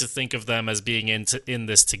happy to think of them as being in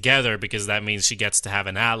this together because that means she gets to have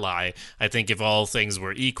an ally. I think if all things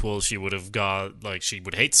were equal, she would have she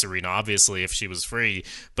would hate Serena, obviously, if she was free.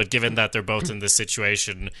 But given that they're both in this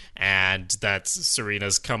situation and that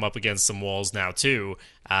Serena's come up against some walls now too,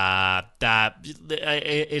 that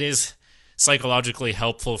it is psychologically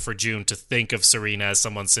helpful for June to think of Serena as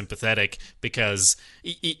someone sympathetic, because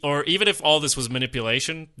or even if all this was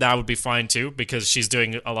manipulation, that would be fine too, because she's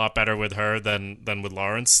doing a lot better with her than with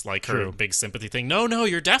Lawrence, like her True. big sympathy thing. No,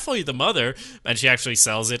 you're definitely the mother, and she actually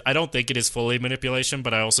sells it. I don't think it is fully manipulation,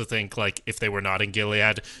 but I also think like if they were not in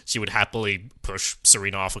Gilead, she would happily push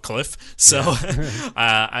Serena off a cliff. So so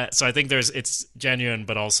I think it's genuine,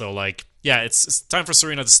 but also like, yeah, it's time for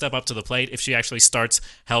Serena to step up to the plate. If she actually starts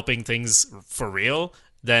helping things for real,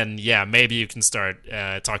 then yeah, maybe you can start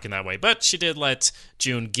talking that way. But she did let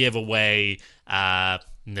June give away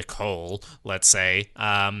Nicole, let's say.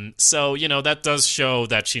 So, that does show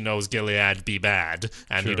that she knows Gilead be bad,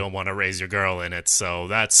 and you don't want to raise your girl in it. So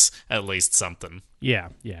that's at least something. Yeah.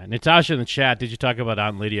 Natasha in the chat, did you talk about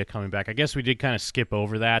Aunt Lydia coming back? I guess we did kind of skip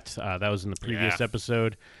over that. That was in the previous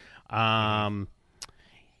episode.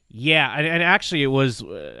 Yeah, and actually it was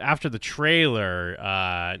after the trailer,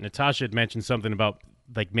 Natasha had mentioned something about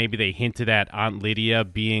like maybe they hinted at Aunt Lydia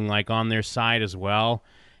being like on their side as well.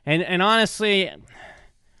 And honestly, I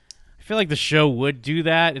feel like the show would do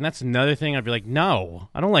that, and that's another thing I'd be like, no,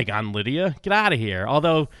 I don't like Aunt Lydia. Get out of here.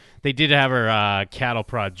 Although they did have her cattle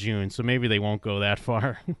prod June, so maybe they won't go that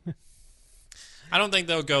far. I don't think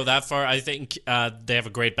they'll go that far. I think they have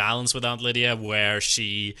a great balance with Aunt Lydia, where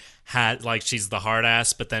she had she's the hard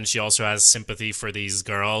ass, but then she also has sympathy for these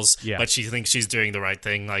girls. Yeah. But she thinks she's doing the right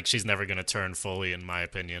thing. Like, she's never going to turn fully, in my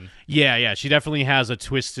opinion. Yeah, she definitely has a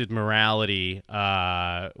twisted morality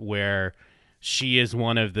where she is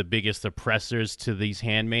one of the biggest oppressors to these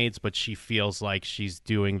handmaids, but she feels like she's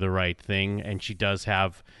doing the right thing, and she does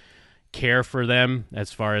have care for them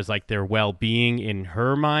as far as like their well-being in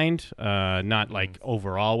her mind, not like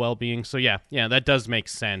overall well-being. So yeah, that does make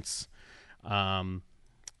sense.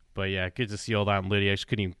 But yeah, good to see old Aunt Lydia. She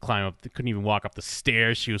couldn't even walk up the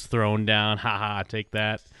stairs. She was thrown down. Ha, take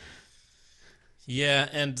that. Yeah,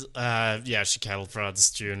 and she cattle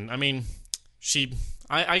prods June. I mean,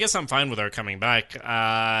 I guess I'm fine with her coming back.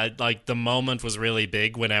 Like, the moment was really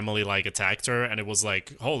big when Emily attacked her, and it was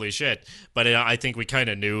like, holy shit. But I think we kind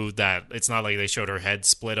of knew that it's not like they showed her head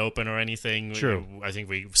split open or anything. True. I think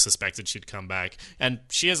we suspected she'd come back, and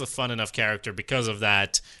she is a fun enough character because of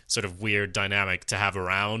that sort of weird dynamic to have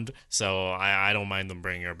around. So I don't mind them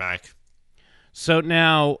bringing her back. So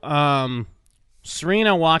now,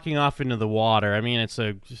 Serena walking off into the water. I mean, this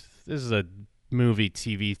is a movie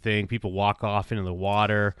TV thing. People walk off into the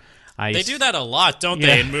water. They do that a lot, don't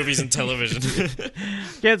they, in movies and television?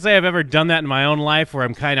 Can't say I've ever done that in my own life where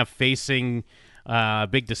I'm kind of facing a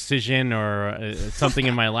big decision or something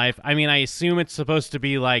in my life. I mean, I assume it's supposed to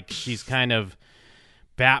be like she's kind of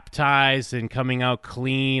baptized and coming out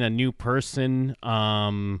clean, a new person.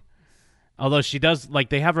 Although she does,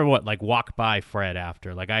 they have her walk by Fred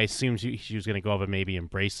after. I assume she was going to go up and maybe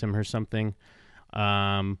embrace him or something.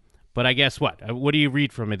 But I guess what do you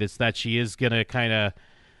read from it? It's that she is going to kind of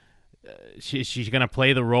she's going to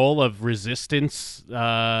play the role of resistance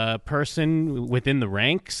person within the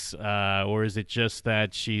ranks, or is it just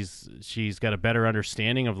that she's got a better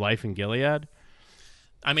understanding of life in Gilead?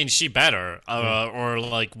 I mean, she better, or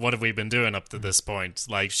what have we been doing up to this point?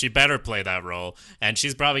 She better play that role, and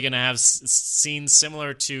she's probably going to have scenes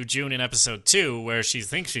similar to June in episode 2, where she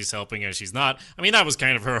thinks she's helping and she's not. I mean, that was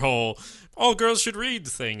kind of her whole all girls should read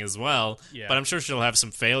thing as well, but I'm sure she'll have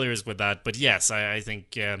some failures with that. But yes, I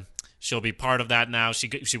think she'll be part of that now.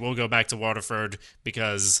 She will go back to Waterford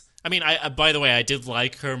because, I mean, by the way, I did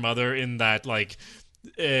like her mother in that,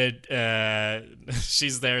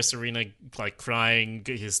 she's there, Serena, crying,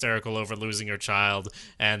 hysterical over losing her child,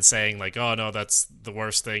 and saying oh no, that's the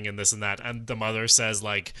worst thing and this and that, and the mother says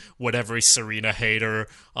what every Serena hater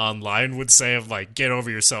online would say of get over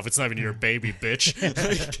yourself, it's not even your baby, bitch.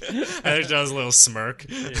 And she does a little smirk.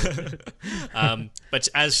 But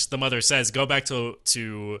as the mother says, go back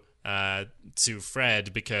to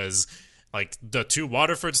Fred, because the two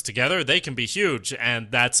Waterfords together, they can be huge. And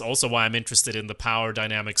that's also why I'm interested in the power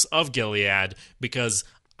dynamics of Gilead, because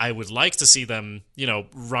I would like to see them,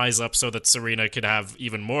 rise up so that Serena could have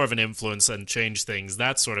even more of an influence and change things.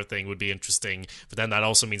 That sort of thing would be interesting. But then that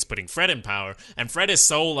also means putting Fred in power. And Fred is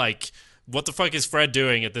so, what the fuck is Fred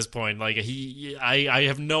doing at this point? I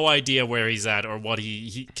have no idea where he's at or what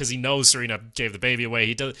because he knows Serena gave the baby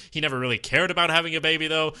away. He never really cared about having a baby,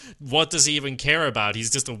 though. What does he even care about?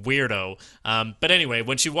 He's just a weirdo. But anyway,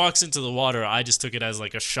 when she walks into the water, I just took it as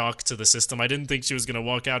a shock to the system. I didn't think she was going to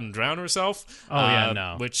walk out and drown herself. Oh, yeah,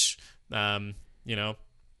 no. Which,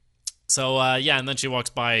 So, and then she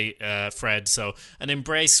walks by Fred. So an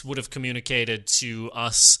embrace would have communicated to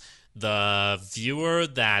us, the viewer,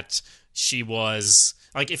 that she was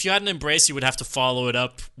like if you had an embrace, you would have to follow it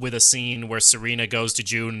up with a scene where Serena goes to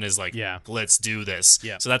June and is like, Yeah. let's do this.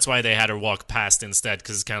 Yeah. So that's why they had her walk past instead,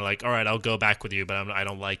 because it's kind of like, all right, I'll go back with you, but I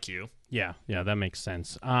don't like you. Yeah, that makes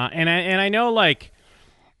sense. And I know, like,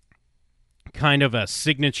 kind of a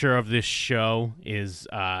signature of this show is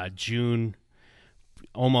June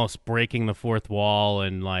almost breaking the fourth wall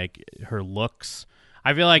and, like, her looks.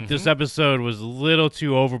 I feel like this episode was a little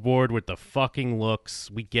too overboard with the fucking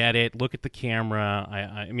looks. We get it. Look at the camera.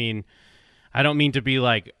 I mean, I don't mean to be,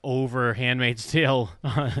 like, over Handmaid's Tale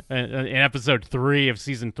in episode 3 of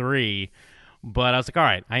season 3, but I was like, all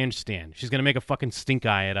right, I understand. She's gonna make a fucking stink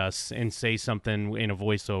eye at us and say something in a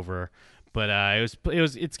voiceover, but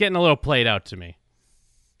it's getting a little played out to me.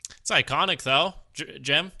 It's iconic though,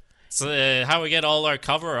 Jem. It's how we get all our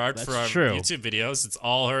cover art for our YouTube videos. It's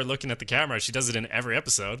all her looking at the camera. She does it in every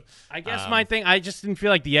episode. I guess my thing, I just didn't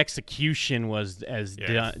feel like the execution was as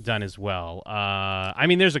done as well. I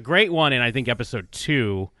mean, there's a great one in, I think, episode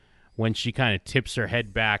 2 when she kind of tips her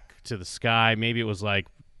head back to the sky. Maybe it was like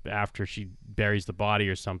after she buries the body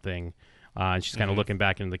or something, and she's kind of looking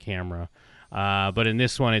back into the camera. But in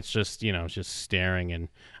this one, it's just, just staring. And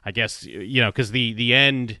I guess, because the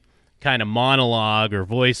end kind of monologue or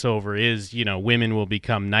voiceover is, women will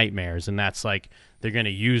become nightmares. And that's like, they're going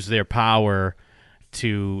to use their power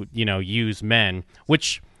to, use men,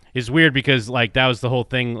 which is weird because, like, that was the whole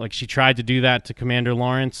thing. Like, she tried to do that to Commander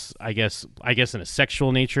Lawrence, I guess in a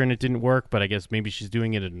sexual nature, and it didn't work. But I guess maybe she's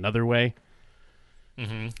doing it another way.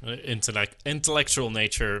 Intellectual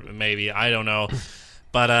nature, maybe. I don't know.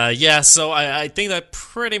 But so I think that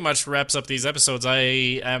pretty much wraps up these episodes.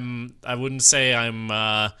 I wouldn't say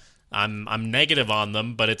I'm negative on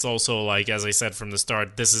them, but it's also like, as I said from the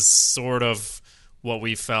start, this is sort of what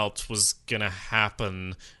we felt was gonna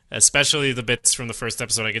happen. Especially the bits from the first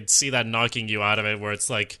episode. I could see that knocking you out of it, where it's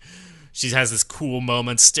like she has this cool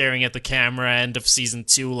moment staring at the camera, end of season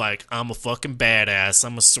 2, like, I'm a fucking badass,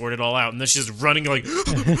 I'm gonna sort it all out. And then she's running, like,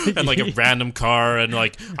 and like a random car, and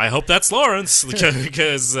like, I hope that's Lawrence,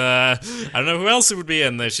 because I don't know who else it would be.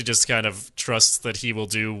 And then she just kind of trusts that he will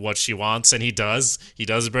do what she wants, and he does. He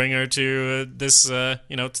does bring her to this,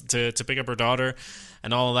 to pick up her daughter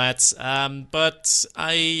and all of that. But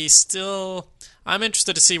I'm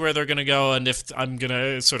interested to see where they're going to go, and if I'm going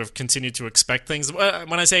to sort of continue to expect things.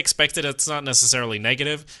 When I say expected, it's not necessarily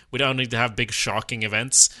negative. We don't need to have big, shocking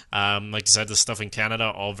events. Like you said, the stuff in Canada,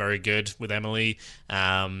 all very good with Emily.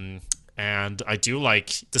 And I do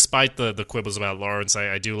like, despite the quibbles about Lawrence,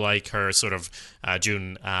 I do like her sort of,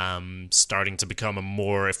 June, starting to become a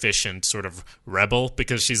more efficient sort of rebel,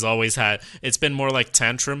 because she's always it's been more like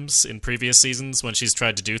tantrums in previous seasons when she's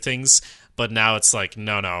tried to do things. But now it's like,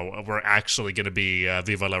 no, we're actually going to be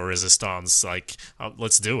Viva la Resistance. Like,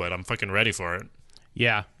 let's do it. I'm fucking ready for it.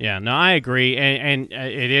 Yeah. No, I agree. And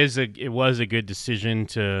it was a good decision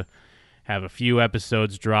to have a few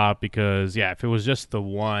episodes drop, because, if it was just the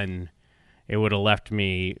one, it would have left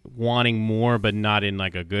me wanting more, but not in,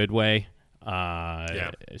 like, a good way.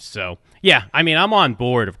 So, I mean, I'm on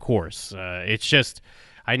board, of course. It's just,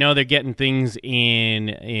 I know they're getting things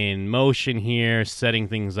in motion here, setting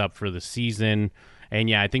things up for the season.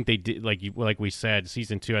 And I think they did, like we said,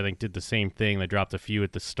 season 2, I think, did the same thing. They dropped a few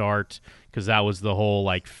at the start, because that was the whole,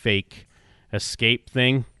 like, fake escape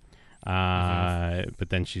thing. But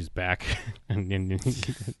then she's back,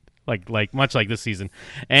 like much like this season.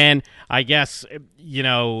 And I guess,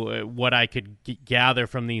 what I could gather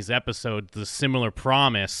from these episodes, the similar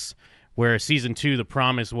promise, where season 2, the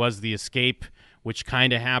promise was the escape, which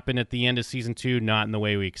kind of happened at the end of season 2, not in the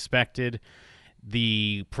way we expected.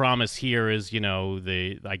 The promise here is,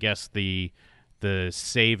 the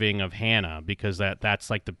saving of Hannah, because that's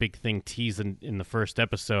like the big thing teased in the first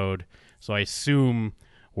episode. So I assume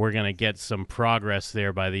we're going to get some progress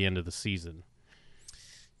there by the end of the season.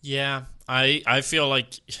 Yeah, I feel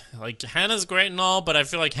like Hannah's great and all, but I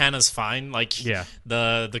feel like Hannah's fine. Like,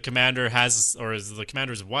 the commander the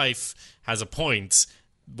commander's wife has a point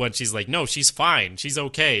when she's like, no, she's fine, she's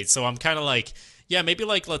okay. So I'm kind of like, maybe,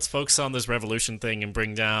 like, let's focus on this revolution thing and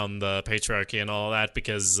bring down the patriarchy and all that,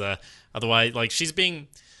 because otherwise, like,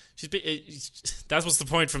 that was the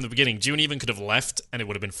point from the beginning. June even could have left and it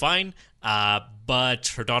would have been fine, but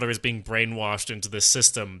her daughter is being brainwashed into this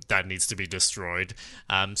system that needs to be destroyed.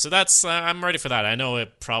 So that's, I'm ready for that. I know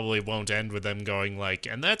it probably won't end with them going like,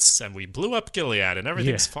 and we blew up Gilead and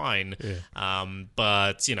everything's fine.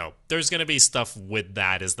 But, there's going to be stuff with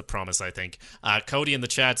that, is the promise, I think. Cody in the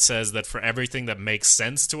chat says that for everything that makes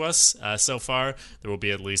sense to us so far, there will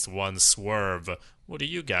be at least one swerve. What do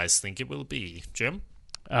you guys think it will be, Jim?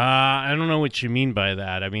 I don't know what you mean by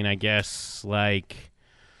that. I mean, I guess, like,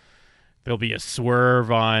 There'll be a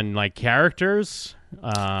swerve on like characters.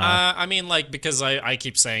 I mean, like, because I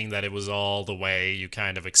keep saying that it was all the way you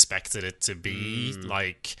kind of expected it to be,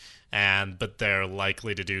 like, but they're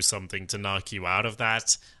likely to do something to knock you out of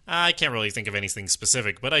that. I can't really think of anything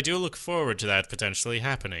specific, but I do look forward to that potentially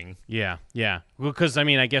happening. Yeah. Well, because I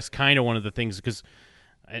mean, I guess kind of one of the things, because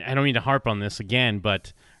I don't mean to harp on this again,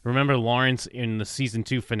 but remember Lawrence in the season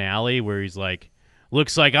 2 finale where he's like,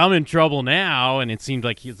 "Looks like I'm in trouble now," and it seemed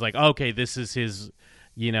like he's like, "Okay, this is his."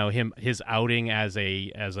 His outing as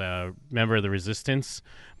a member of the Resistance,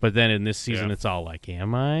 but then in this season it's all like,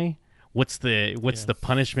 am I? What's the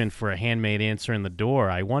punishment for a handmaid answering the door?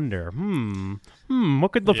 I wonder.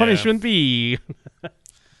 What could the punishment be?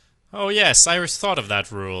 Oh yes, I thought of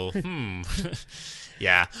that rule.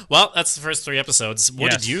 Yeah. Well, that's the first 3 episodes. What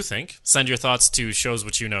did you think? Send your thoughts to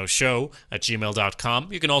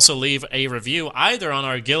showswhatyouknowshow@gmail.com. You can also leave a review either on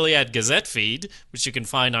our Gilead Gazette feed, which you can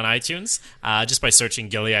find on iTunes, just by searching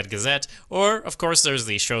Gilead Gazette, or, of course, there's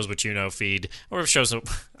the Shows What You Know feed, or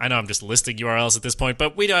I know I'm just listing URLs at this point,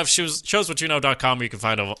 but we do have showswhatyouknow.com where you can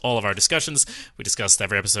find all of our discussions. We discussed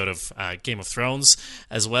every episode of Game of Thrones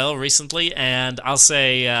as well recently, and I'll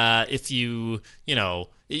say if you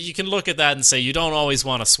can look at that and say you don't always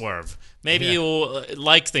want to swerve. Maybe you'll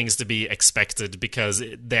like things to be expected because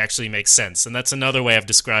they actually make sense. And that's another way of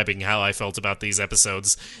describing how I felt about these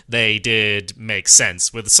episodes. They did make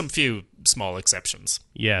sense with some few small exceptions.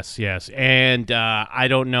 Yes. And I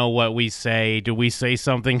don't know what we say. Do we say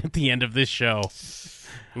something at the end of this show?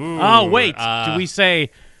 Ooh, wait. Do we say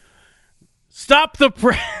stop the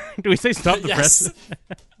press? Do we say stop the press?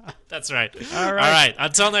 That's right. All right.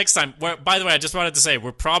 Until next time. By the way, I just wanted to say,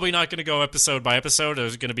 we're probably not going to go episode by episode.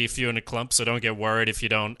 There's going to be a few in a clump, so don't get worried if you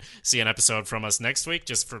don't see an episode from us next week,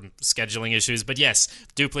 just from scheduling issues. But yes,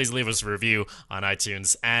 do please leave us a review on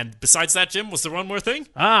iTunes. And besides that, Jim, was there one more thing?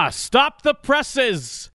 Stop the presses!